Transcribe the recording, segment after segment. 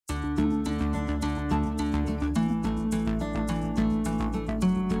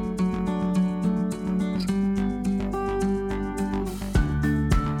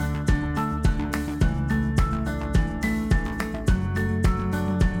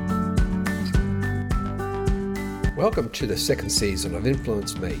Welcome to the second season of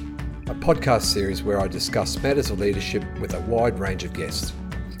Influence Me, a podcast series where I discuss matters of leadership with a wide range of guests.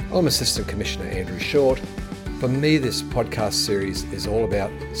 I'm Assistant Commissioner Andrew Short. For me, this podcast series is all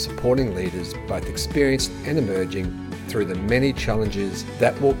about supporting leaders, both experienced and emerging, through the many challenges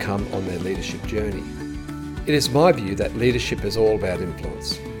that will come on their leadership journey. It is my view that leadership is all about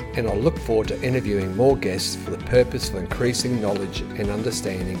influence, and I look forward to interviewing more guests for the purpose of increasing knowledge and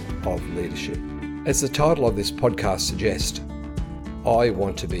understanding of leadership. As the title of this podcast suggests, I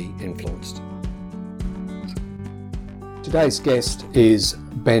want to be influenced. Today's guest is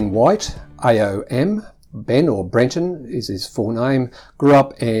Ben White, AOM. Ben, or Brenton is his full name, grew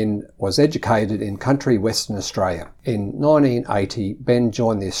up and was educated in country Western Australia. In 1980, Ben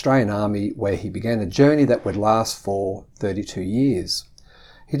joined the Australian Army, where he began a journey that would last for 32 years.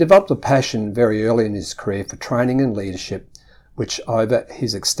 He developed a passion very early in his career for training and leadership, which over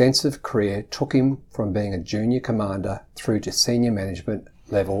his extensive career took him from being a junior commander through to senior management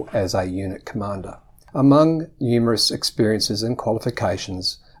level as a unit commander. Among numerous experiences and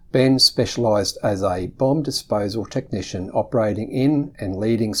qualifications, Ben specialised as a bomb disposal technician operating in and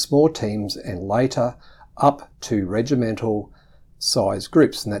leading small teams and later up to regimental size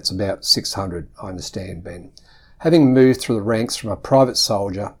groups, and that's about 600, I understand, Ben. Having moved through the ranks from a private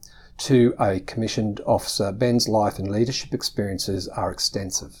soldier to a commissioned officer, Ben's life and leadership experiences are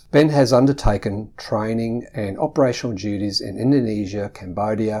extensive. Ben has undertaken training and operational duties in Indonesia,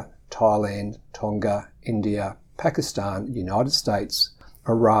 Cambodia, Thailand, Tonga, India, Pakistan, United States,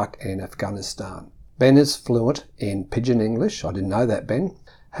 Iraq and Afghanistan. Ben is fluent in Pidgin English. I didn't know that, Ben.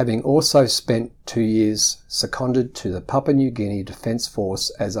 Having also spent 2 years seconded to the Papua New Guinea Defence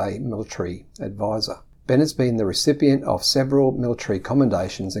Force as a military advisor. Ben has been the recipient of several military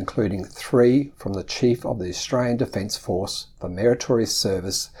commendations, including 3 from the Chief of the Australian Defence Force for meritorious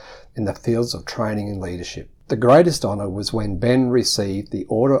service in the fields of training and leadership. The greatest honour was when Ben received the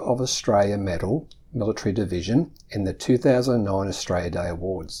Order of Australia Medal, Military Division, in the 2009 Australia Day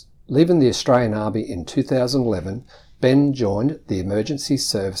Awards. Leaving the Australian Army in 2011, Ben joined the Emergency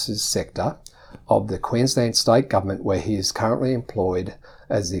Services sector of the Queensland State Government, where he is currently employed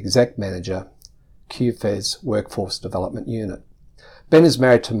as the Exec Manager, QFES Workforce Development Unit. Ben is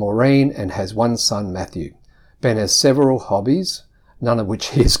married to Maureen and has one son, Matthew. Ben has several hobbies, none of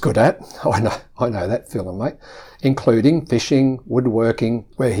which he is good at. I know that feeling, mate, including fishing, woodworking,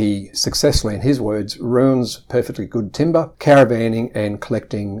 where he successfully, in his words, ruins perfectly good timber, caravanning and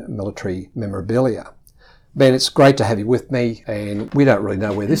collecting military memorabilia. Ben, it's great to have you with me, and we don't really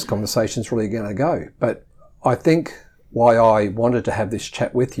know where this conversation's really going to go, but I think why I wanted to have this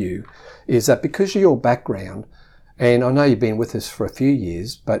chat with you is that because of your background, and I know you've been with us for a few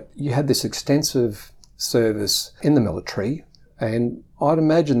years, but you had this extensive service in the military, and I'd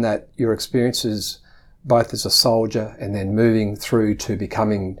imagine that your experiences both as a soldier and then moving through to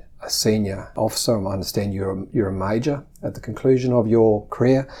becoming a senior officer, I understand you're a major at the conclusion of your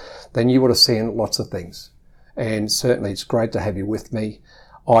career, then you would have seen lots of things. And certainly it's great to have you with me.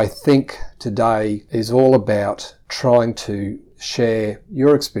 I think today is all about trying to share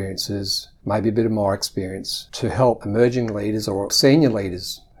your experiences, maybe a bit of my experience, to help emerging leaders or senior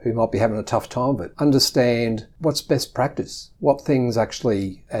leaders who might be having a tough time of it understand what's best practice, what things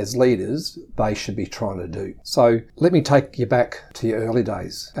actually as leaders they should be trying to do. So let me take you back to your early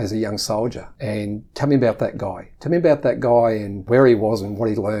days as a young soldier and tell me about that guy. Tell me about that guy and where he was and what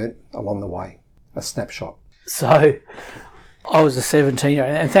he learned along the way. A snapshot. So I was a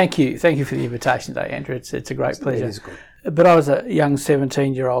 17-year-old, and thank you for the invitation today, Andrew. It's a great pleasure. It is good. But I was a young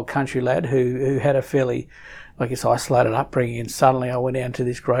 17-year-old country lad who had a fairly, I guess, isolated upbringing, and suddenly I went out to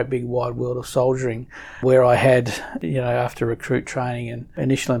this great big wide world of soldiering where I had, after recruit training and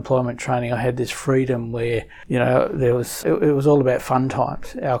initial employment training, I had this freedom where, it was all about fun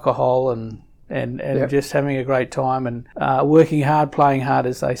times, alcohol and yep. Just having a great time and working hard, playing hard,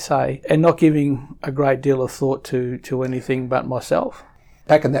 as they say, and not giving a great deal of thought to anything but myself.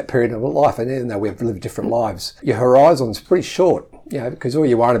 Back in that period of life, and even though we've lived different lives, your horizon's pretty short, because all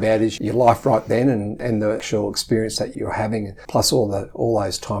you worry about is your life right then and the actual experience that you're having, plus all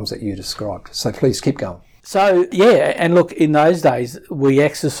those times that you described. So please keep going. So, yeah, and look, in those days, we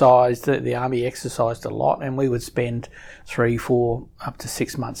exercised, the Army exercised a lot, and we would spend 3, 4, up to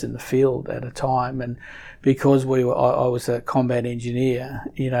 6 months in the field at a time. And because I was a combat engineer,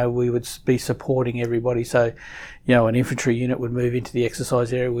 we would be supporting everybody. So, an infantry unit would move into the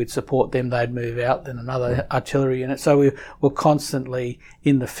exercise area, we'd support them, they'd move out, then another artillery unit. So we were constantly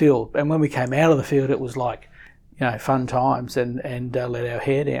in the field. And when we came out of the field, it was like, fun times and let our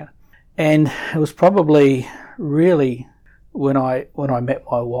hair down. And it was probably really when I met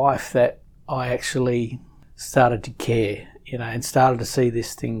my wife that I actually started to care, and started to see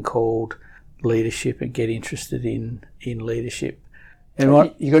this thing called leadership and get interested in leadership.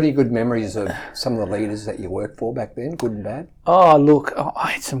 And you got any good memories of some of the leaders that you worked for back then, good and bad? Oh, look,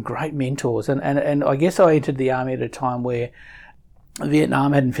 I had some great mentors, and I guess I entered the Army at a time where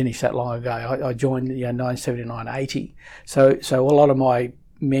Vietnam hadn't finished that long ago. I joined 1979-80, so a lot of my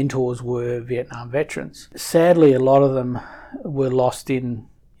mentors were Vietnam veterans. Sadly, a lot of them were lost in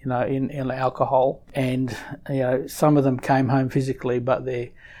alcohol, and some of them came home physically, but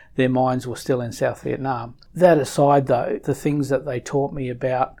their minds were still in South Vietnam. That aside, though, the things that they taught me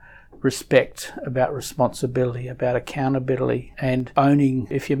about respect, about responsibility, about accountability, and owning,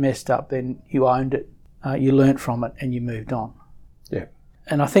 if you messed up, then you owned it, you learnt from it, and you moved on. Yeah.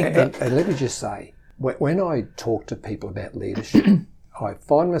 And I think and let me just say, when I talk to people about leadership, I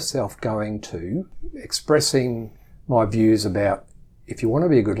find myself going to expressing my views about, if you want to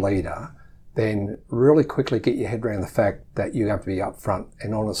be a good leader, then really quickly get your head around the fact that you have to be upfront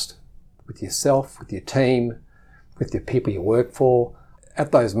and honest with yourself, with your team, with the people you work for,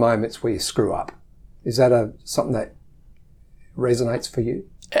 at those moments where you screw up. Is that something that resonates for you?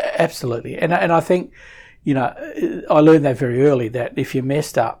 Absolutely. And I think, I learned that very early, that if you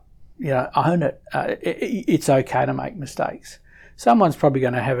messed up, own it. It's okay to make mistakes. Someone's probably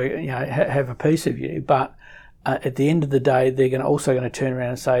going to have a piece of you, but at the end of the day, they're also going to turn around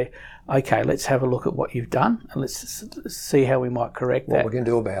and say, okay, let's have a look at what you've done and let's see how we might correct that. What we can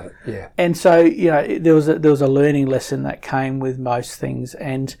do about it, yeah. And so, there was a learning lesson that came with most things,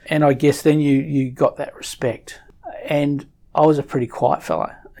 and I guess then you got that respect. And I was a pretty quiet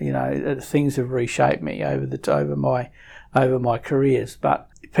fellow. Things have reshaped me over my careers, but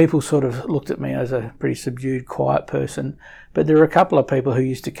people sort of looked at me as a pretty subdued, quiet person. But there were a couple of people who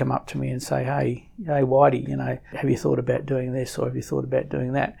used to come up to me and say, hey, Whitey, have you thought about doing this, or have you thought about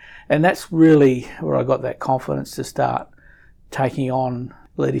doing that? And that's really where I got that confidence to start taking on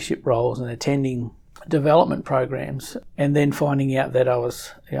leadership roles and attending development programs, and then finding out that I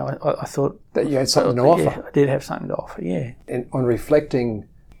was, I thought that you had something to offer. Yeah, I did have something to offer, yeah. And on reflecting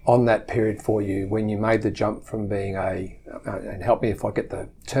on that period for you, when you made the jump from being and help me if I get the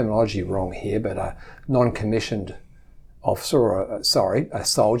terminology wrong here, but a non-commissioned officer, or a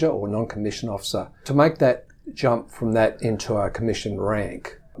soldier or non-commissioned officer, to make that jump from that into a commissioned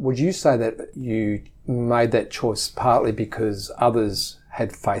rank, would you say that you made that choice partly because others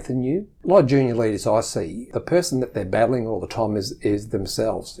had faith in you? A lot of junior leaders I see, the person that they're battling all the time is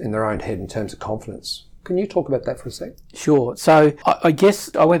themselves in their own head in terms of confidence. Can you talk about that for a sec? Sure. So I guess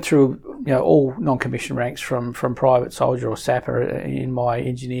I went through all non-commissioned ranks from private soldier or sapper in my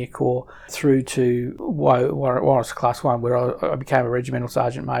engineer corps through to Warrants Class 1, where I became a regimental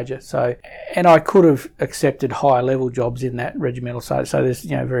sergeant major. So, and I could have accepted higher level jobs in that regimental sergeant. So there's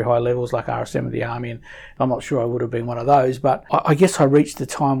very high levels like RSM of the Army, and I'm not sure I would have been one of those. But I guess I reached the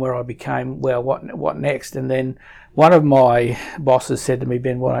time where I became, well, what next? And then one of my bosses said to me,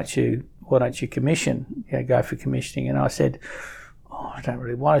 Ben, why don't you commission, go for commissioning? And I said, I don't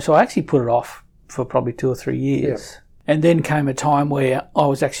really want to. So I actually put it off for probably 2 or 3 years. Yep. And then came a time where I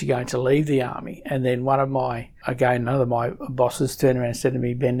was actually going to leave the Army. And then another of my bosses turned around and said to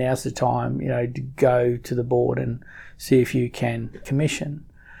me, Ben, now's the time, to go to the board and see if you can commission.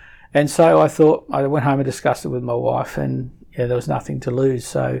 And so I went home and discussed it with my wife, and there was nothing to lose.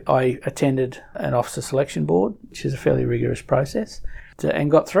 So I attended an officer selection board, which is a fairly rigorous process, and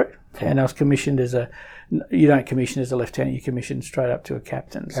got through. And I was commissioned you don't commission as a lieutenant, you commission straight up to a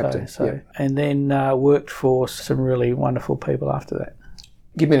captain. And then worked for some really wonderful people after that.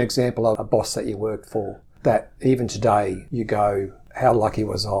 Give me an example of a boss that you worked for that even today you go, how lucky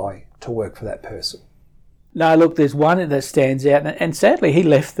was I to work for that person? No, look, there's one that stands out, and sadly he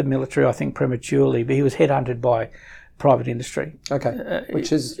left the military, I think, prematurely, but he was headhunted by private industry. Okay,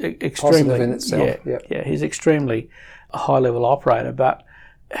 which is positive in itself. Yeah, he's extremely a high-level operator, but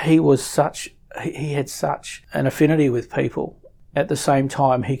he had such an affinity with people. At the same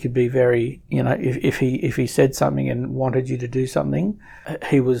time, he could be very, if he said something and wanted you to do something,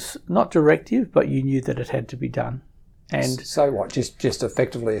 he was not directive, but you knew that it had to be done. And so what? Just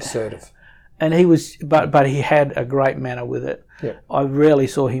effectively assertive. And he was, but he had a great manner with it. Yeah. I rarely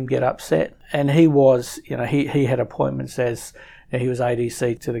saw him get upset. And he was, he had appointments as he was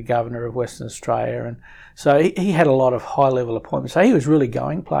ADC to the Governor of Western Australia, and so he had a lot of high-level appointments. So he was really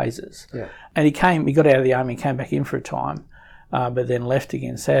going places. Yeah. And he got out of the Army and came back in for a time, but then left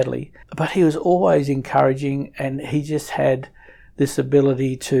again, sadly. But he was always encouraging, and he just had this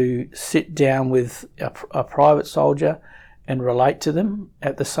ability to sit down with a private soldier and relate to them.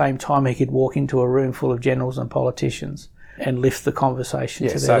 At the same time, he could walk into a room full of generals and politicians and lift the conversation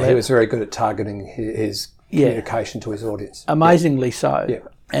to their level. So he was very good at targeting his communication to his audience. Amazingly so. Yeah.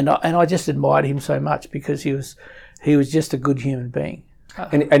 And I just admired him so much because he was just a good human being.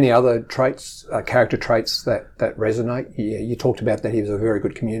 Any other traits, character traits that resonate? Yeah, you talked about that he was a very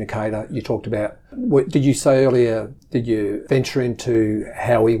good communicator. You talked about, did you say earlier, did you venture into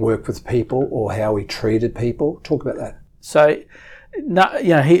how he worked with people or how he treated people? Talk about that. So, no,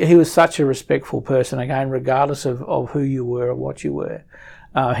 he was such a respectful person, again, regardless of who you were or what you were.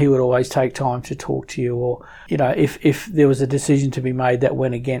 He would always take time to talk to you, or, if there was a decision to be made that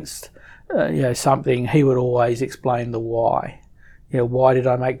went against, something, he would always explain the why. Why did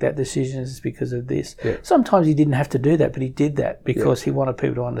I make that decision? It's because of this. Yeah. Sometimes he didn't have to do that, but he did that because he wanted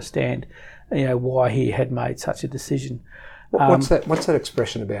people to understand, why he had made such a decision. What's that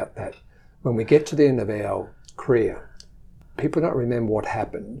expression about that? When we get to the end of our career, people don't remember what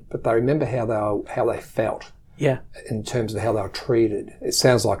happened, but they remember how they felt. Yeah. In terms of how they were treated. It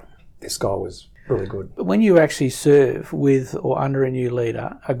sounds like this guy was really good. But when you actually serve with or under a new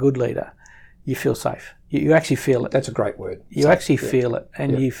leader, a good leader, you feel safe. You actually feel it. That's a great word. You actually feel it,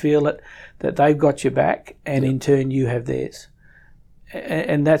 and you feel it that they've got your back, and in turn you have theirs,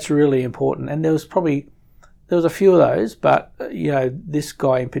 and that's really important. And there was a few of those, but this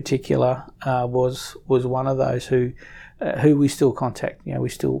guy in particular was one of those who we still contact. We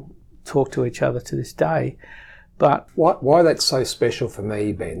still talk to each other to this day. But why that's so special for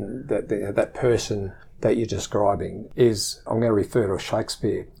me, Ben, that person that you're describing is, I'm going to refer to a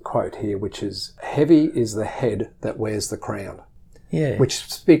Shakespeare quote here, which is, heavy is the head that wears the crown. Yeah. Which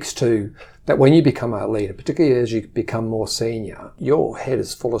speaks to that when you become a leader, particularly as you become more senior, your head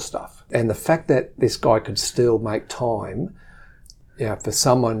is full of stuff. And the fact that this guy could still make time for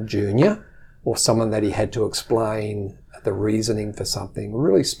someone junior or someone that he had to explain the reasoning for something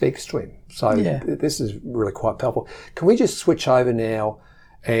really speaks to him. So this is really quite powerful. Can we just switch over now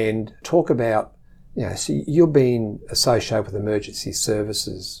and talk about, so you've been associated with emergency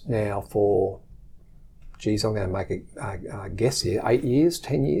services now for, I'm going to make a guess here, 8 years,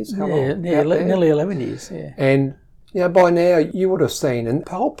 10 years? How long? Nearly 11 years, yeah. And by now you would have seen, and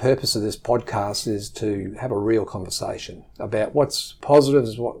the whole purpose of this podcast is to have a real conversation about what's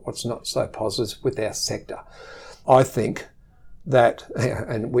positives, what's not so positives with our sector. I think that,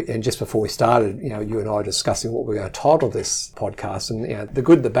 and just before we started, you and I were discussing what we're going to title this podcast, and the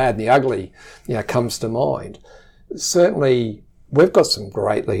good, the bad, and the ugly, comes to mind. Certainly, we've got some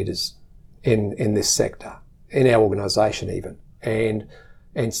great leaders in this sector, in our organisation even, and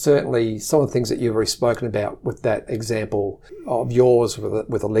certainly some of the things that you've already spoken about with that example of yours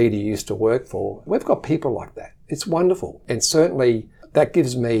with a leader you used to work for. We've got people like that. It's wonderful, and certainly that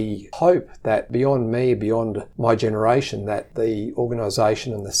gives me hope that beyond me, beyond my generation, that the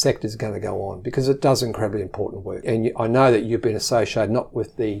organisation and the sector is going to go on, because it does incredibly important work. And I know that you've been associated not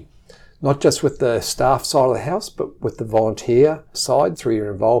just with the staff side of the house, but with the volunteer side through your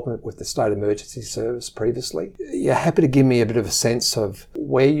involvement with the State Emergency Service previously. You're happy to give me a bit of a sense of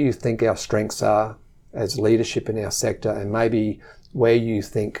where you think our strengths are as leadership in our sector, and maybe where you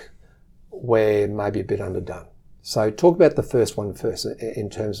think we're maybe a bit underdone. So talk about the first one first in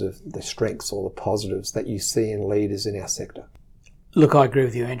terms of the strengths or the positives that you see in leaders in our sector. Look, I agree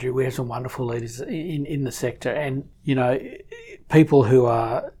with you, Andrew. We have some wonderful leaders in the sector, and, people who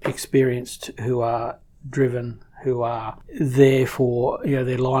are experienced, who are driven, who are there for,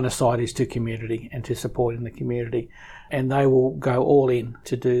 their line of sight is to community and to supporting the community, and they will go all in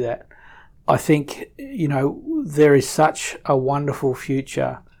to do that. I think, there is such a wonderful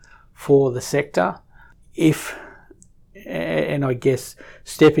future for the sector if, and I guess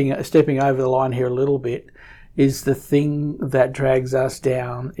stepping over the line here a little bit, is the thing that drags us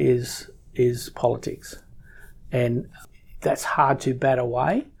down is politics, and that's hard to bat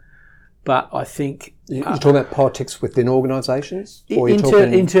away. But I think you're talking about politics within organisations, or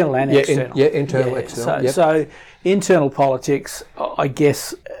internal and external. Internal, external. So internal politics, I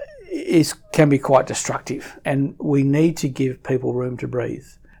guess, can be quite destructive, and we need to give people room to breathe.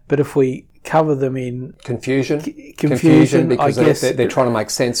 But if we cover them in confusion because I guess they're trying to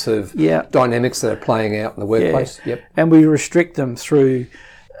make sense of dynamics that are playing out in the workplace. Yeah. Yep. And we restrict them through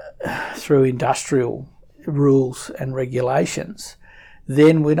industrial rules and regulations,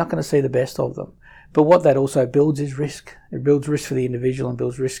 then we're not going to see the best of them. But what that also builds is risk. It builds risk for the individual and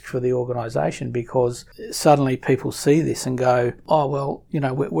builds risk for the organisation, because suddenly people see this and go, oh, well,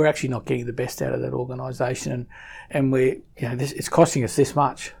 we're actually not getting the best out of that organisation, and it's costing us this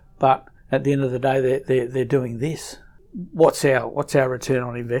much, but at the end of the day, they're doing this. What's our return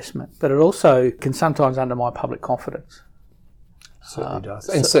on investment? But it also can sometimes undermine public confidence. Certainly does,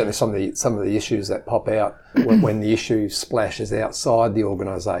 and certainly some of the issues that pop out when the issue splashes outside the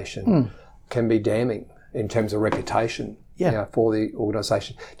organisation can be damning. in terms of reputation Yeah. for the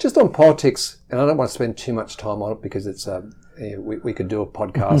organisation. Just on politics, and I don't want to spend too much time on it because it's we could do a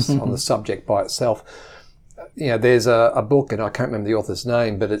podcast on the subject by itself. There's a book, and I can't remember the author's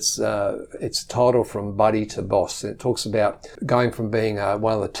name, but it's titled From Buddy to Boss. And it talks about going from being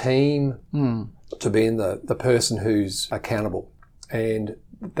one of the team to being the person who's accountable, and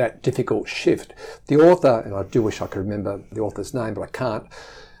that difficult shift. The author, and I do wish I could remember the author's name, but I can't,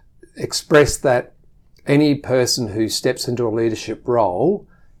 express that any person who steps into a leadership role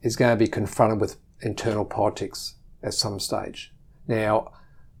is going to be confronted with internal politics at some stage. Now,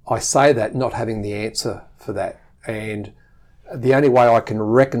 I say that not having the answer for that, and the only way I can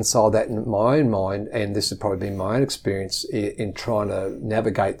reconcile that in my own mind, and this has probably been my own experience in trying to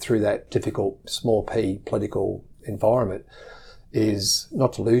navigate through that difficult small p political environment, is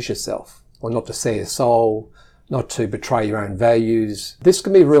not to lose yourself, or not to sell your soul, not to betray your own values. This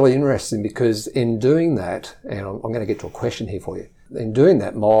can be really interesting because in doing that, and I'm going to get to a question here for you, in doing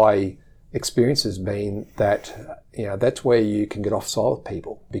that, my experience has been that that's where you can get offside with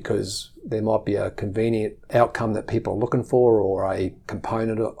people, because there might be a convenient outcome that people are looking for, or a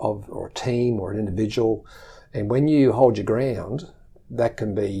component of, or a team, or an individual. And when you hold your ground, that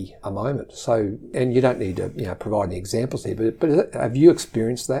can be a moment. So, and you don't need to provide any examples here, but have you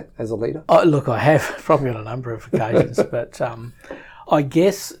experienced that as a leader? Oh, look, I have probably on a number of occasions, but I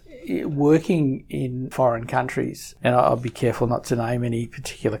guess working in foreign countries, and I'll be careful not to name any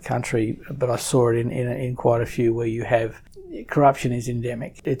particular country, but I saw it in quite a few where you have corruption is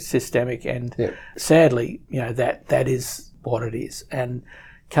endemic, it's systemic, and sadly, that is what it is. And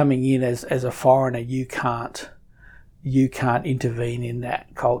coming in as a foreigner, you can't intervene in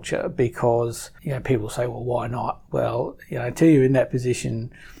that culture because people say, well, why not? Well, until you're in that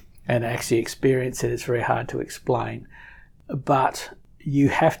position and actually experience it, it's very hard to explain. But you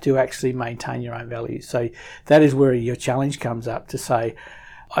have to actually maintain your own values. So that is where your challenge comes up, to say,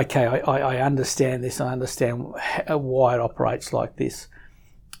 okay, I understand this, I understand why it operates like this,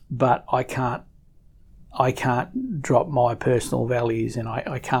 but I can't drop my personal values, and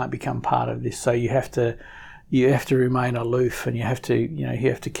I can't become part of this. So you have to remain aloof, and you have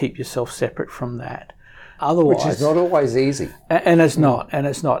to keep yourself separate from that. Otherwise, which is not always easy. And it's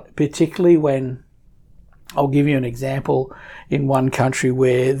not, particularly when, I'll give you an example, in one country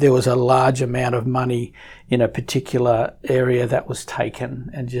where there was a large amount of money in a particular area that was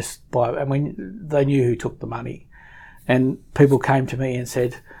taken, and they knew who took the money. And people came to me and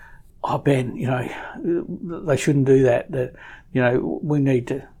said, oh, Ben, they shouldn't do that. That, we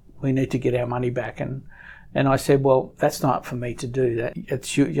need to get our money back. And I said, well, that's not for me to do that.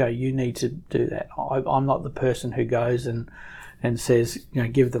 It's you need to do that. I'm not the person who goes and says,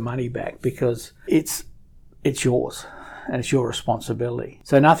 give the money back, because it's yours and it's your responsibility.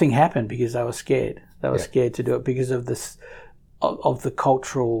 So nothing happened because they were scared. They were scared to do it because of this, of the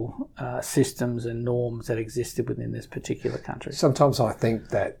cultural systems and norms that existed within this particular country. Sometimes I think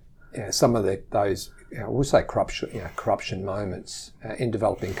that some of those, we'll say corruption moments in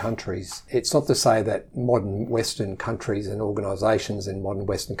developing countries, it's not to say that modern Western countries and organisations in modern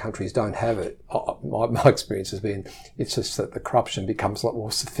Western countries don't have it. My experience has been, it's just that the corruption becomes a lot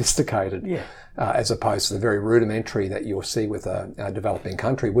more sophisticated, as opposed to the very rudimentary that you'll see with a developing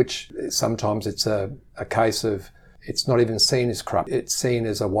country, which sometimes it's a case of, it's not even seen as corrupt. It's seen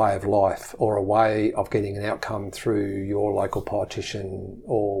as a way of life, or a way of getting an outcome through your local politician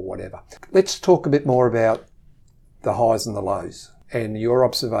or whatever. Let's talk a bit more about the highs and the lows and your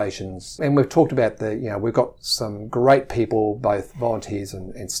observations. And we've talked about we've got some great people, both volunteers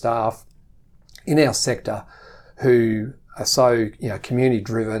and staff in our sector, who are so, community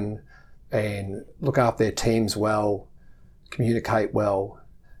driven and look after their teams well, communicate well.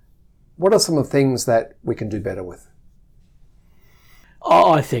 What are some of the things that we can do better with?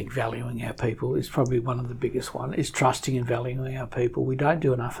 I think valuing our people is probably one of the biggest ones, is trusting and valuing our people. We don't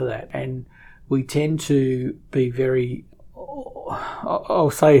do enough of that, and we tend to be very,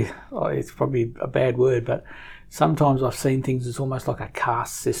 I'll say, it's probably a bad word, but sometimes I've seen things as almost like a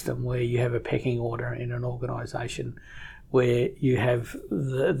caste system, where you have a pecking order in an organisation, where you have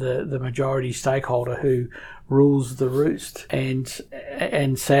the majority stakeholder who rules the roost, and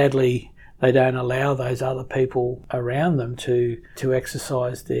sadly they don't allow those other people around them to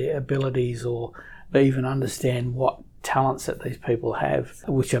exercise their abilities, or even understand what talents that these people have,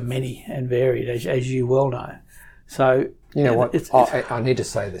 which are many and varied, as you well know. So I need to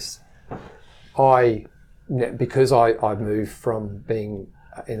say this. Because I moved from being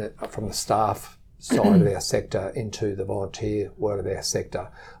from the staff side of our sector into the volunteer world of our sector,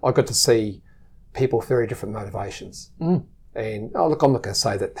 I got to see people with very different motivations. And look, I'm not going to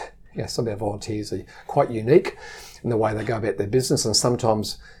say that some of our volunteers are quite unique in the way they go about their business, and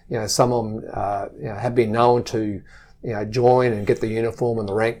sometimes some of them have been known to join and get the uniform and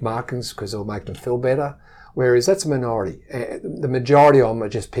the rank markings because it'll make them feel better. Whereas that's a minority. The majority of them are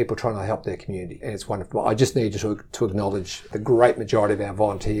just people trying to help their community, and it's wonderful. I just need to acknowledge the great majority of our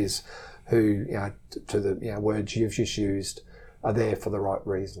volunteers who, to the words you've just used, are there for the right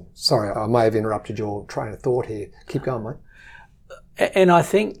reason. Sorry, I may have interrupted your train of thought here. Keep going, mate. And I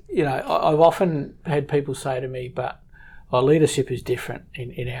think, I've often had people say to me, but our leadership is different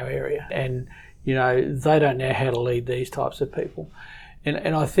in our area, and they don't know how to lead these types of people,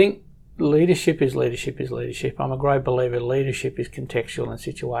 and I think leadership is leadership. I'm a great believer leadership is contextual and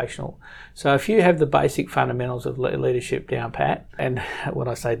situational. So if you have the basic fundamentals of leadership down pat, and when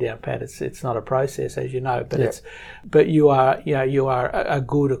I say down pat, it's not a process, as you know, but you are a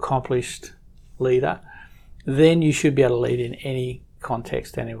good, accomplished leader, then you should be able to lead in any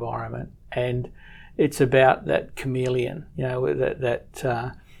context and environment. And it's about that chameleon, that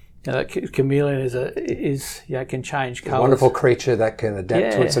chameleon can change colours. A wonderful creature that can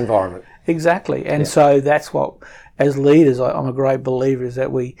adapt to its environment. Exactly. And so that's what, as leaders, I'm a great believer, is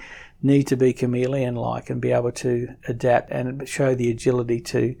that we need to be chameleon-like and be able to adapt and show the agility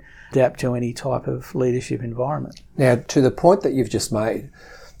to adapt to any type of leadership environment. Now, to the point that you've just made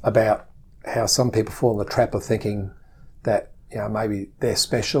about how some people fall in the trap of thinking that maybe they're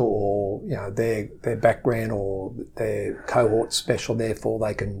special, or their background or their cohort's special, therefore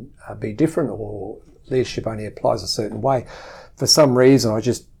they can be different, or leadership only applies a certain way. For some reason,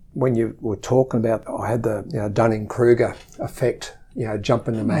 when you were talking about, I had the Dunning-Kruger effect jump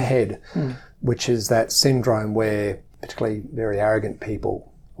into my head, which is that syndrome where particularly very arrogant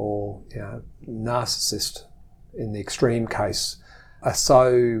people, or narcissists in the extreme case, are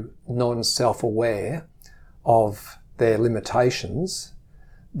so non-self-aware of their limitations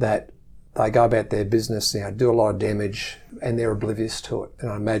that they go about their business, do a lot of damage, and they're oblivious to it.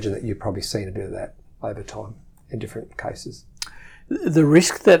 And I imagine that you've probably seen a bit of that over time in different cases. The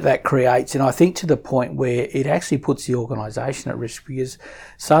risk that creates, and I think to the point where it actually puts the organisation at risk, because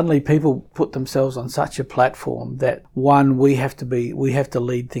suddenly people put themselves on such a platform that, one, we have to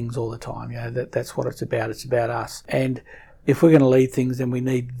lead things all the time. That's what it's about. It's about us. And if we're going to lead things, then we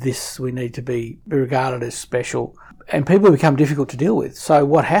need to be regarded as special. And people become difficult to deal with. So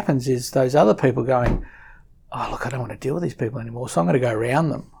what happens is those other people going, oh, look, I don't want to deal with these people anymore, so I'm going to go around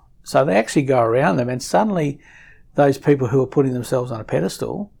them. So they actually go around them, and suddenly those people who are putting themselves on a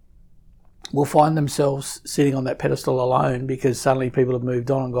pedestal will find themselves sitting on that pedestal alone, because suddenly people have moved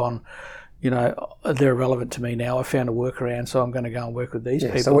on and gone, they're irrelevant to me now. I found a workaround, so I'm going to go and work with these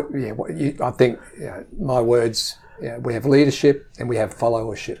people. So I think my words, we have leadership and we have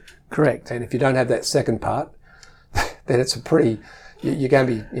followership. Correct. And if you don't have that second part, then it's you're going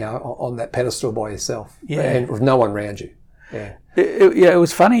to be on that pedestal by yourself, and with no one around you. Yeah. It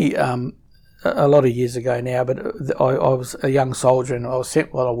was funny. A lot of years ago now, but I was a young soldier, and I was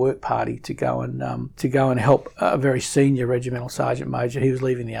sent on a work party to go and help a very senior regimental sergeant major. He was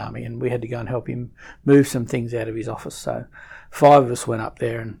leaving the army, and we had to go and help him move some things out of his office. So 5 of us went up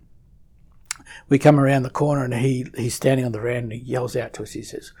there, and we come around the corner, and he's standing on the veranda, and he yells out to us. He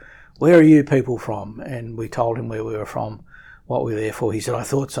says, "Where are you people from?" And we told him where we were from, what we were there for. He said, "I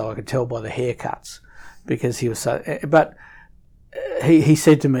thought so. I could tell by the haircuts," because he was so. But he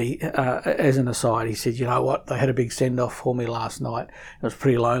said to me, as an aside, he said, "You know what? They had a big send-off for me last night. It was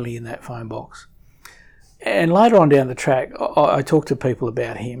pretty lonely in that phone box." And later on down the track, I talked to people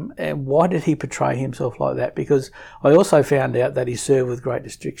about him and why did he portray himself like that? Because I also found out that he served with great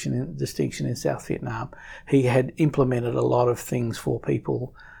distinction in South Vietnam. He had implemented a lot of things for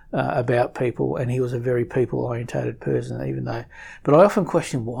people, about people, and he was a very people-orientated person. But I often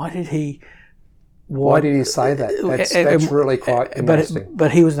question, why did he say that? That's really quite interesting.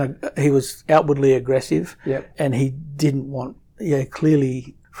 But he was outwardly aggressive, and he didn't want,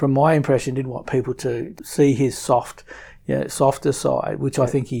 clearly, from my impression, didn't want people to see his softer side, which I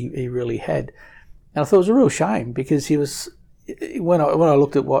think he really had. And I thought it was a real shame, because he was, when I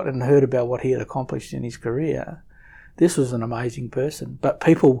looked at and heard about what he had accomplished in his career, this was an amazing person. But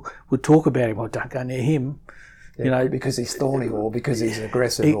people would talk about him, don't go near him. Because he's thorny, or because he's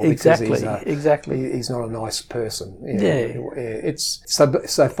aggressive, or exactly, because he's not a nice person. It's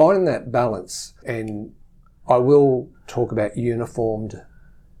so finding that balance, and I will talk about uniformed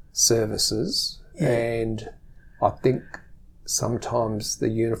services, and I think sometimes the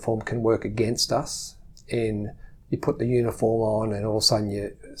uniform can work against us. In you put the uniform on, and all of a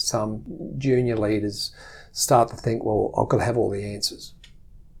sudden some junior leaders start to think, well, I've got to have all the answers.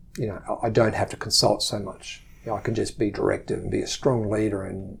 I don't have to consult so much. I can just be directive and be a strong leader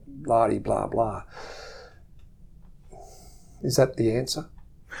and blah blah. Is that the answer?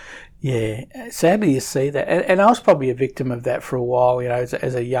 Yeah, sadly you see that, and I was probably a victim of that for a while. As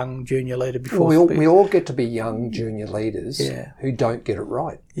a young junior leader before. We all get to be young junior leaders who don't get it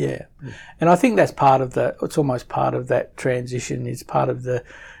right. Yeah, and I think that's part of it's almost part of that transition.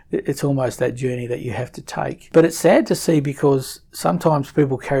 It's almost that journey that you have to take. But it's sad to see, because sometimes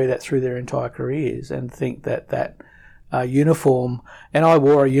people carry that through their entire careers and think that uniform. And I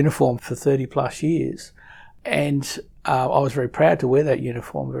wore a uniform for 30 plus years, and I was very proud to wear that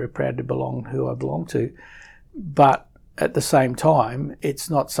uniform, very proud to belong who I belong to. But at the same time,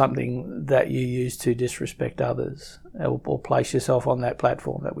 it's not something that you use to disrespect others or place yourself on that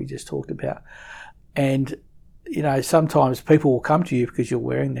platform that we just talked about. And, sometimes people will come to you because you're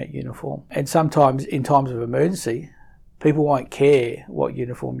wearing that uniform. And sometimes in times of emergency, people won't care what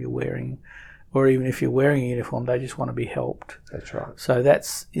uniform you're wearing, or even if you're wearing a uniform, they just want to be helped. That's right. So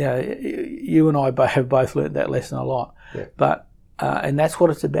that's, you and I have both learnt that lesson a lot. Yeah. But and that's what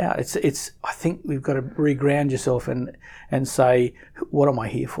it's about. It's. I think we've got to reground yourself and say, what am I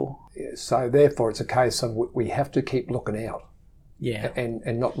here for? Yeah, so therefore, it's a case of we have to keep looking out. Yeah.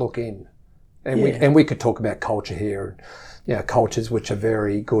 And not look in. And we could talk about culture here. Cultures which are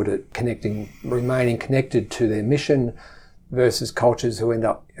very good at remaining connected to their mission, versus cultures who end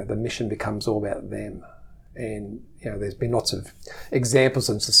up, the mission becomes all about them. And, there's been lots of examples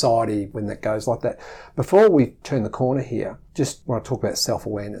in society when that goes like that. Before we turn the corner here, just want to talk about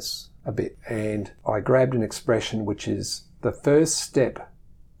self-awareness a bit. And I grabbed an expression which is, the first step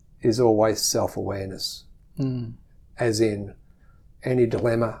is always self-awareness. As in, any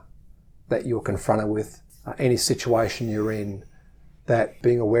dilemma that you're confronted with, any situation you're in, that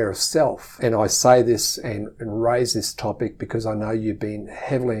being aware of self. And I say this and raise this topic because I know you've been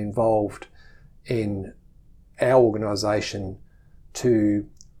heavily involved in our organisation to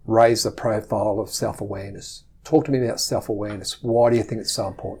raise the profile of self-awareness. Talk to me about self-awareness. Why do you think it's so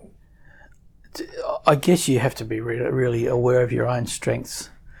important? I guess you have to be really aware of your own strengths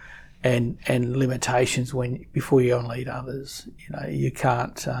and limitations before you go and lead others. You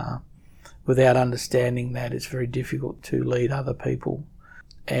can't... without understanding that, it's very difficult to lead other people.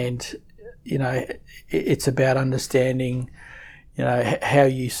 And, it's about understanding, how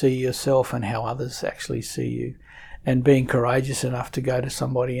you see yourself and how others actually see you, and being courageous enough to go to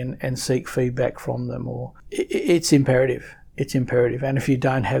somebody and seek feedback from them. Or it's imperative. It's imperative. And if you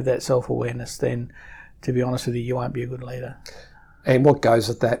don't have that self-awareness, then, to be honest with you won't be a good leader. And what goes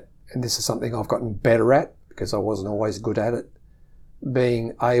with that, and this is something I've gotten better at because I wasn't always good at it,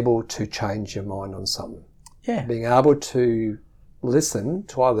 being able to change your mind on something. Yeah. Being able to listen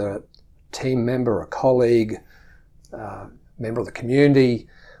to either a team member, a colleague, member of the community,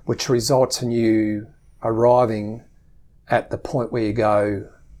 which results in you arriving at the point where you go,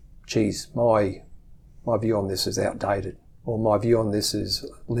 geez, my view on this is outdated, or my view on this is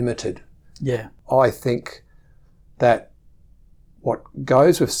limited. Yeah. I think that what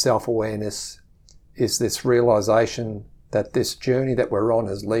goes with self-awareness is this realisation that this journey that we're on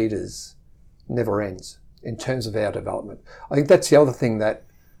as leaders never ends in terms of our development. I think that's the other thing that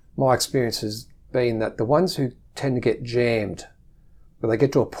my experience has been, that the ones who tend to get jammed, where they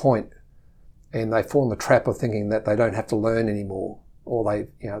get to a point and they fall in the trap of thinking that they don't have to learn anymore, or they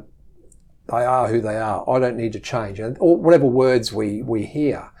are who they are, I don't need to change, or whatever words we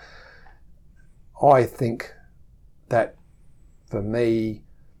hear. I think that for me,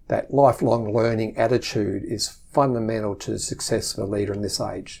 that lifelong learning attitude is fundamental to the success of a leader in this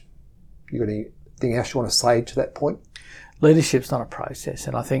age. You got anything else you want to say to that point? Leadership's not a process,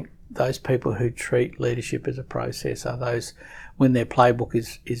 and I think those people who treat leadership as a process are those, when their playbook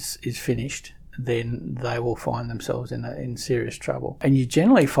is finished, then they will find themselves in serious trouble. And you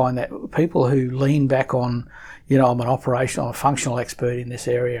generally find that people who lean back on, I'm an operational, I'm a functional expert in this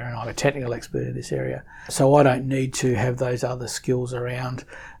area, and I'm a technical expert in this area, so I don't need to have those other skills around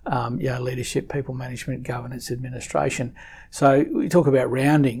leadership, people management, governance, administration. So we talk about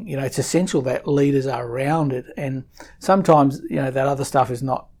rounding. It's essential that leaders are rounded, and sometimes that other stuff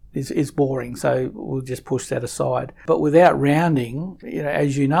is boring, so we'll just push that aside. But without rounding,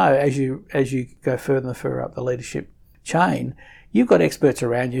 as you go further and further up the leadership chain, you've got experts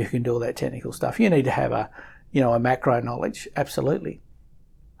around you who can do all that technical stuff. You need to have a macro knowledge, absolutely.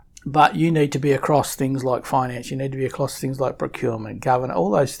 But you need to be across things like finance, you need to be across things like procurement, governance, all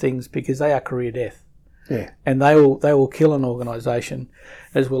those things, because they are career death. Yeah. And they will kill an organisation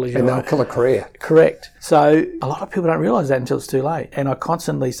as well as you. And they'll kill a career. Correct. So a lot of people don't realise that until it's too late. And I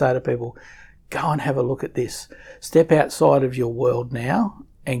constantly say to people, go and have a look at this. Step outside of your world now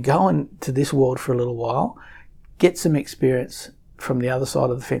and go into this world for a little while. Get some experience. from the other side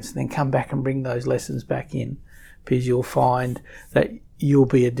of the fence and then come back and bring those lessons back in, because you'll find that you'll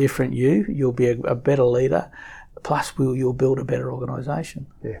be a different you'll be a better leader, plus you'll build a better organisation.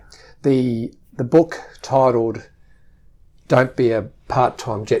 Yeah. The book titled Don't Be a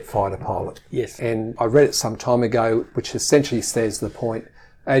Part-Time Jet Fighter Pilot. Yes. And I read it some time ago, which essentially says the point,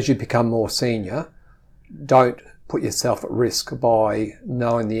 as you become more senior, don't put yourself at risk by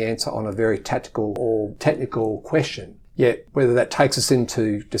knowing the answer on a very tactical or technical question. Yet, whether that takes us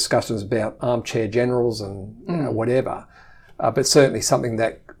into discussions about armchair generals and whatever, but certainly something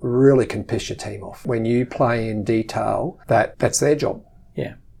that really can piss your team off. When you play in detail, that's their job.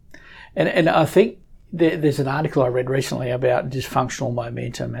 Yeah. And I think there's an article I read recently about dysfunctional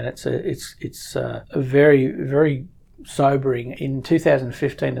momentum, and it's a very, very sobering. In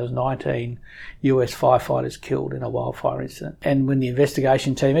 2015, there was 19 US firefighters killed in a wildfire incident. And when the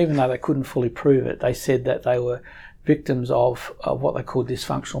investigation team, even though they couldn't fully prove it, they said that they were victims of what they call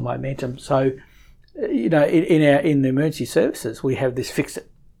dysfunctional momentum. So, you know, in the emergency services, we have this fix it,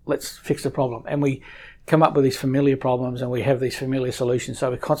 let's fix the problem, and we come up with these familiar problems and we have these familiar solutions. So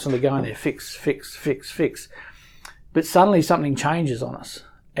we're constantly going there, fix. But suddenly something changes on us,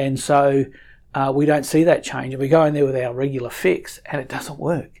 and so we don't see that change, and we go in there with our regular fix, and it doesn't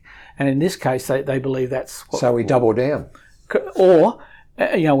work. And in this case, they believe that's what, so we double down. Or,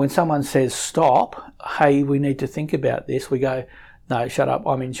 you know, when someone says stop, hey, we need to think about this, we go, no, shut up,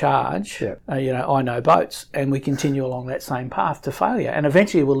 I'm in charge. Yeah. You know, I know boats, and we continue along that same path to failure, and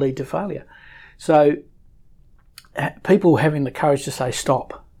eventually it will lead to failure. So people having the courage to say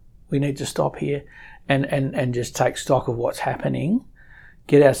stop, we need to stop here, and just take stock of what's happening,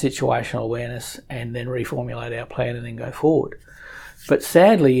 get our situational awareness, and then reformulate our plan and then go forward. But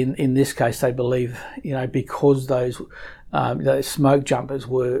sadly, in this case, they believe, you know, because those smoke jumpers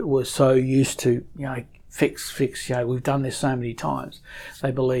were so used to, you know, fix, you know, we've done this so many times,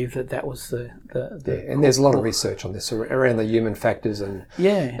 they believe that was the and there's a lot of research on this around the human factors, and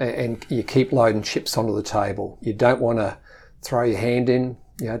you keep loading chips onto the table. You don't want to throw your hand in,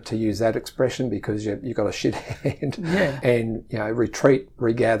 you know, to use that expression, because you've got a shit hand. Yeah. And, you know, retreat,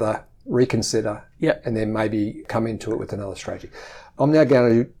 regather, reconsider, and then maybe come into it with another strategy. I'm now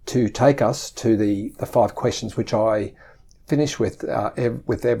going to take us to the 5 questions which I finish with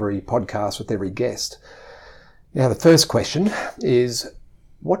every podcast, with every guest. Now, the first question is,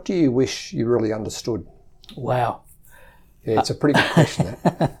 what do you wish you really understood? Wow. Yeah, it's a pretty good question,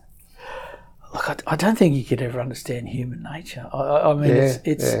 that. Look, I don't think you could ever understand human nature. I mean,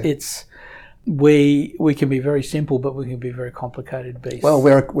 it's we can be very simple, but we can be very complicated beasts. Well,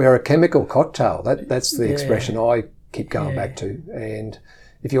 we're a chemical cocktail. That's the expression I keep going back to. And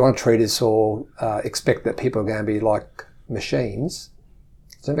if you want to treat us or expect that people are going to be like machines,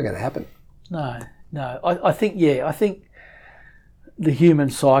 it's never going to happen. No. I think the human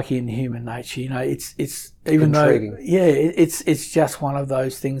psyche and human nature, you know, it's even intriguing. Though, it's just one of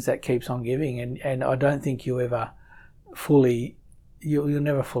those things that keeps on giving, and I don't think you'll never fully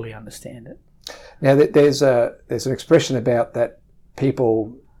understand it. Now, there's an expression about that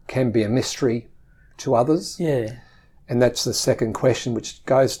people can be a mystery to others. Yeah. And that's the second question, which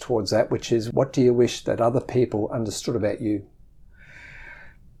goes towards that, which is, what do you wish that other people understood about you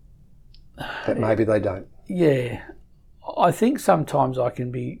that maybe they don't? Yeah. I think sometimes I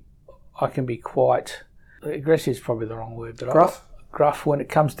can be quite aggressive, is probably the wrong word, but gruff when it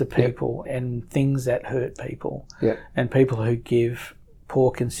comes to people and things that hurt people, and people who give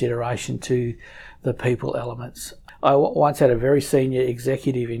poor consideration to the people elements. I once had a very senior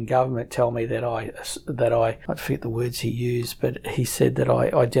executive in government tell me that I forget the words he used, but he said that I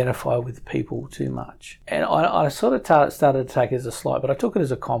identify with people too much. And I sort of started to take it as a slight, but I took it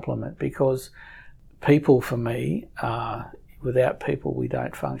as a compliment, because people for me are, without people we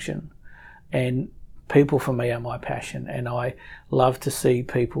don't function. And people for me are my passion, and I love to see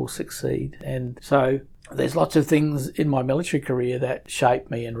people succeed. And so there's lots of things in my military career that shape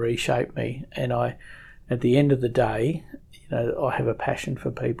me and reshape me, and at the end of the day, you know, I have a passion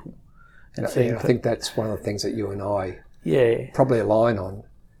for people. And I think that's one of the things that you and I probably align on.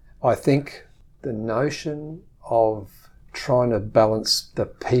 I think the notion of trying to balance the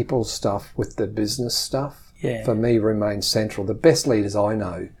people stuff with the business stuff, for me, remains central. The best leaders I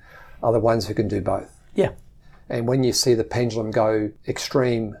know are the ones who can do both. Yeah. And when you see the pendulum go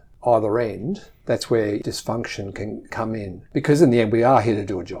extreme either end, that's where dysfunction can come in. Because in the end, we are here to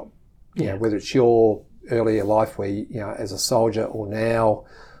do a job. You know, whether it's your earlier life where, you know, as a soldier, or now,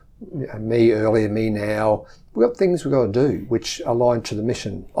 me earlier, me now, we've got things we've got to do which align to the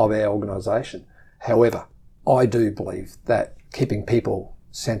mission of our organisation. However, I do believe that keeping people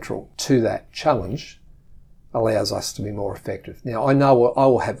central to that challenge allows us to be more effective. Now, I know I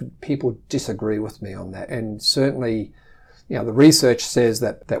will have people disagree with me on that, and certainly, the research says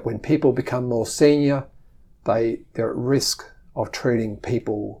that when people become more senior, they're at risk of treating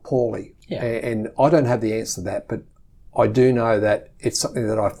people poorly. Yeah. And I don't have the answer to that, but I do know that it's something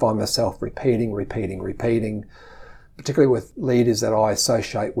that I find myself repeating, particularly with leaders that I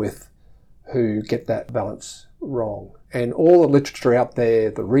associate with who get that balance wrong. And all the literature out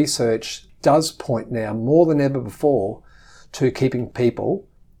there, the research does point now more than ever before to keeping people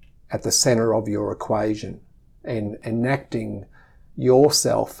at the centre of your equation and enacting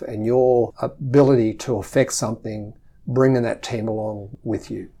yourself and your ability to affect something, bringing that team along with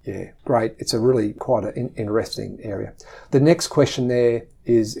you. Yeah, great. It's a really quite an interesting area. The next question there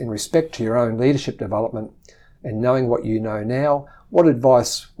is in respect to your own leadership development and knowing what you know now, what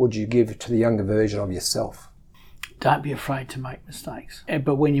advice would you give to the younger version of yourself? Don't be afraid to make mistakes.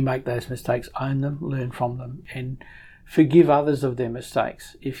 But when you make those mistakes, own them, learn from them, and forgive others of their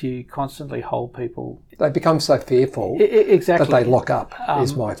mistakes. If you constantly hold people... They become so fearful exactly. that they lock up,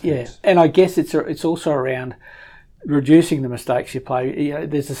 is my experience. Yeah, and I guess it's also around reducing the mistakes you play.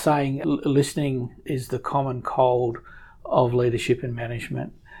 There's a saying, listening is the common cold of leadership and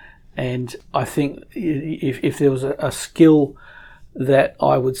management. And I think if there was a skill that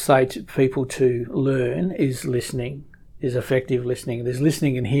I would say to people to learn is listening, is effective listening. There's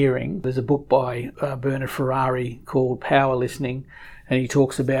listening and hearing. There's a book by Bernard Ferrari called Power Listening, and he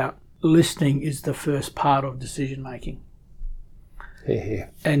talks about listening is the first part of decision making. Yeah.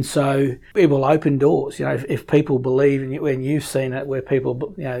 And so it will open doors. If people believe, and you've seen it where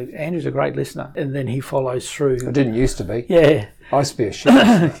people, Andrew's a great listener, and then he follows through. I didn't used to be. Yeah. I used to be a shit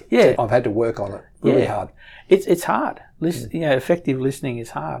listener. Yeah. I've had to work on it really hard. It's hard. Effective listening is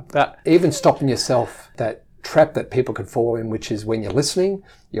hard. But even stopping yourself, that trap that people could fall in, which is when you're listening,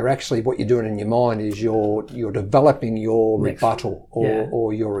 you're actually, what you're doing in your mind is you're developing your rebuttal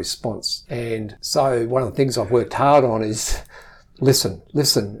or your response. And so one of the things I've worked hard on is listen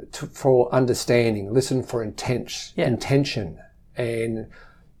for understanding, listen for intention, and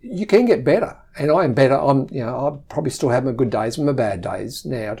you can get better. And I am better. I probably still have my good days and my bad days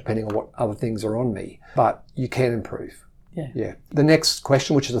now, depending on what other things are on me. But you can improve. Yeah. The next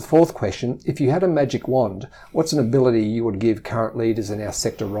question, which is the fourth question, if you had a magic wand, what's an ability you would give current leaders in our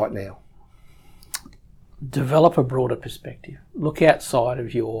sector right now? Develop a broader perspective. Look outside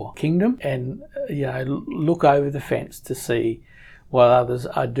of your kingdom and look over the fence to see what others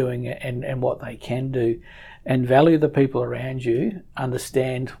are doing and what they can do. And value the people around you,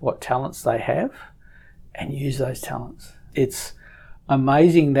 understand what talents they have, and use those talents. It's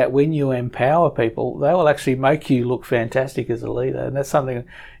amazing that when you empower people, they will actually make you look fantastic as a leader. And that's something,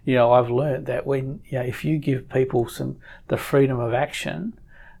 I've learned that when, if you give people the freedom of action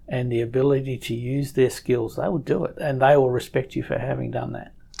and the ability to use their skills, they will do it, and they will respect you for having done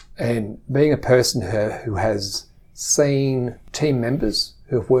that. And being a person who has seen team members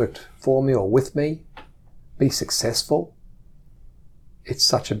who have worked for me or with me be successful, it's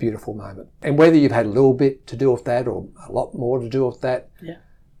such a beautiful moment. And whether you've had a little bit to do with that or a lot more to do with that,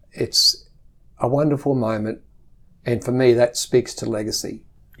 it's a wonderful moment. And for me, that speaks to legacy.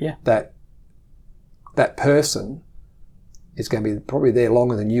 Yeah. That person is going to be probably there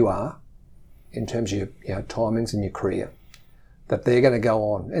longer than you are in terms of your timings and your career. That they're going to go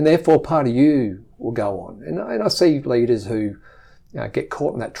on, and therefore part of you will go on. And I see leaders who get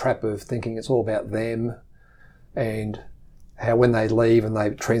caught in that trap of thinking it's all about them, and how when they leave and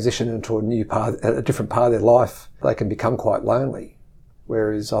they transition into a different part of their life, they can become quite lonely.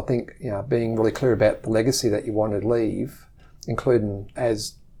 Whereas I think being really clear about the legacy that you want to leave, including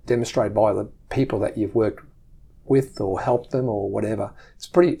as demonstrated by the people that you've worked with or helped them or whatever, it's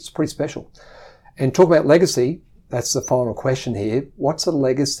pretty special. And talk about legacy. That's the final question here. What's a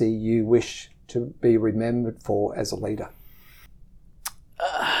legacy you wish to be remembered for as a leader?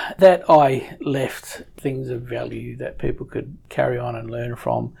 That I left things of value that people could carry on and learn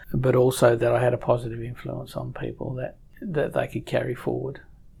from, but also that I had a positive influence on people that they could carry forward,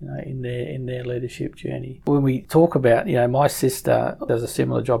 in their leadership journey. When we talk about, my sister does a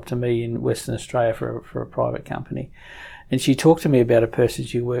similar job to me in Western Australia for a private company. And she talked to me about a person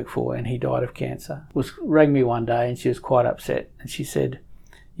she worked for, and he died of cancer. Rang me one day and she was quite upset. And she said,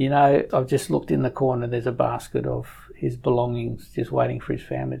 I've just looked in the corner, there's a basket of his belongings just waiting for his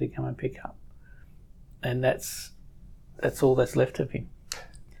family to come and pick up. And that's all that's left of him.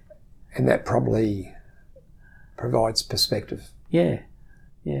 And that probably provides perspective. Yeah.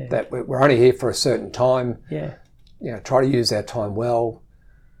 That we're only here for a certain time. Yeah. Try to use our time well.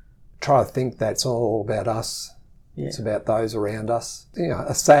 Try to think that's all about us. Yeah. It's about those around us.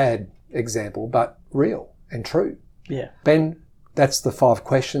 A sad example, but real. and true. Yeah. Ben, that's the 5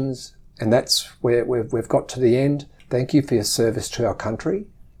 questions, and that's where we've got to the end. Thank you for your service to our country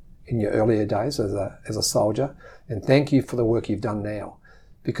in your earlier days as a soldier, and thank you for the work you've done now,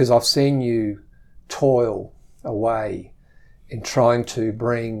 because I've seen you toil away in trying to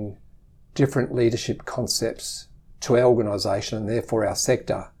bring different leadership concepts to our organisation and therefore our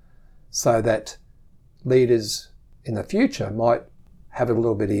sector, so that leaders in the future might have it a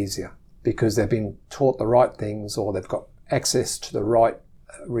little bit easier because they've been taught the right things, or they've got access to the right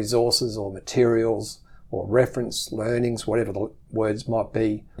resources or materials or reference learnings, whatever the words might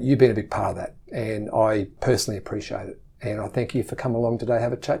be. You've been a big part of that, and I personally appreciate it. And I thank you for coming along today to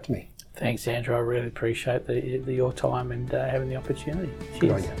have a chat to me. Thanks, Andrew. I really appreciate your time and having the opportunity. Cheers.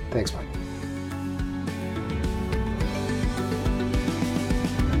 Good on you. Thanks, mate.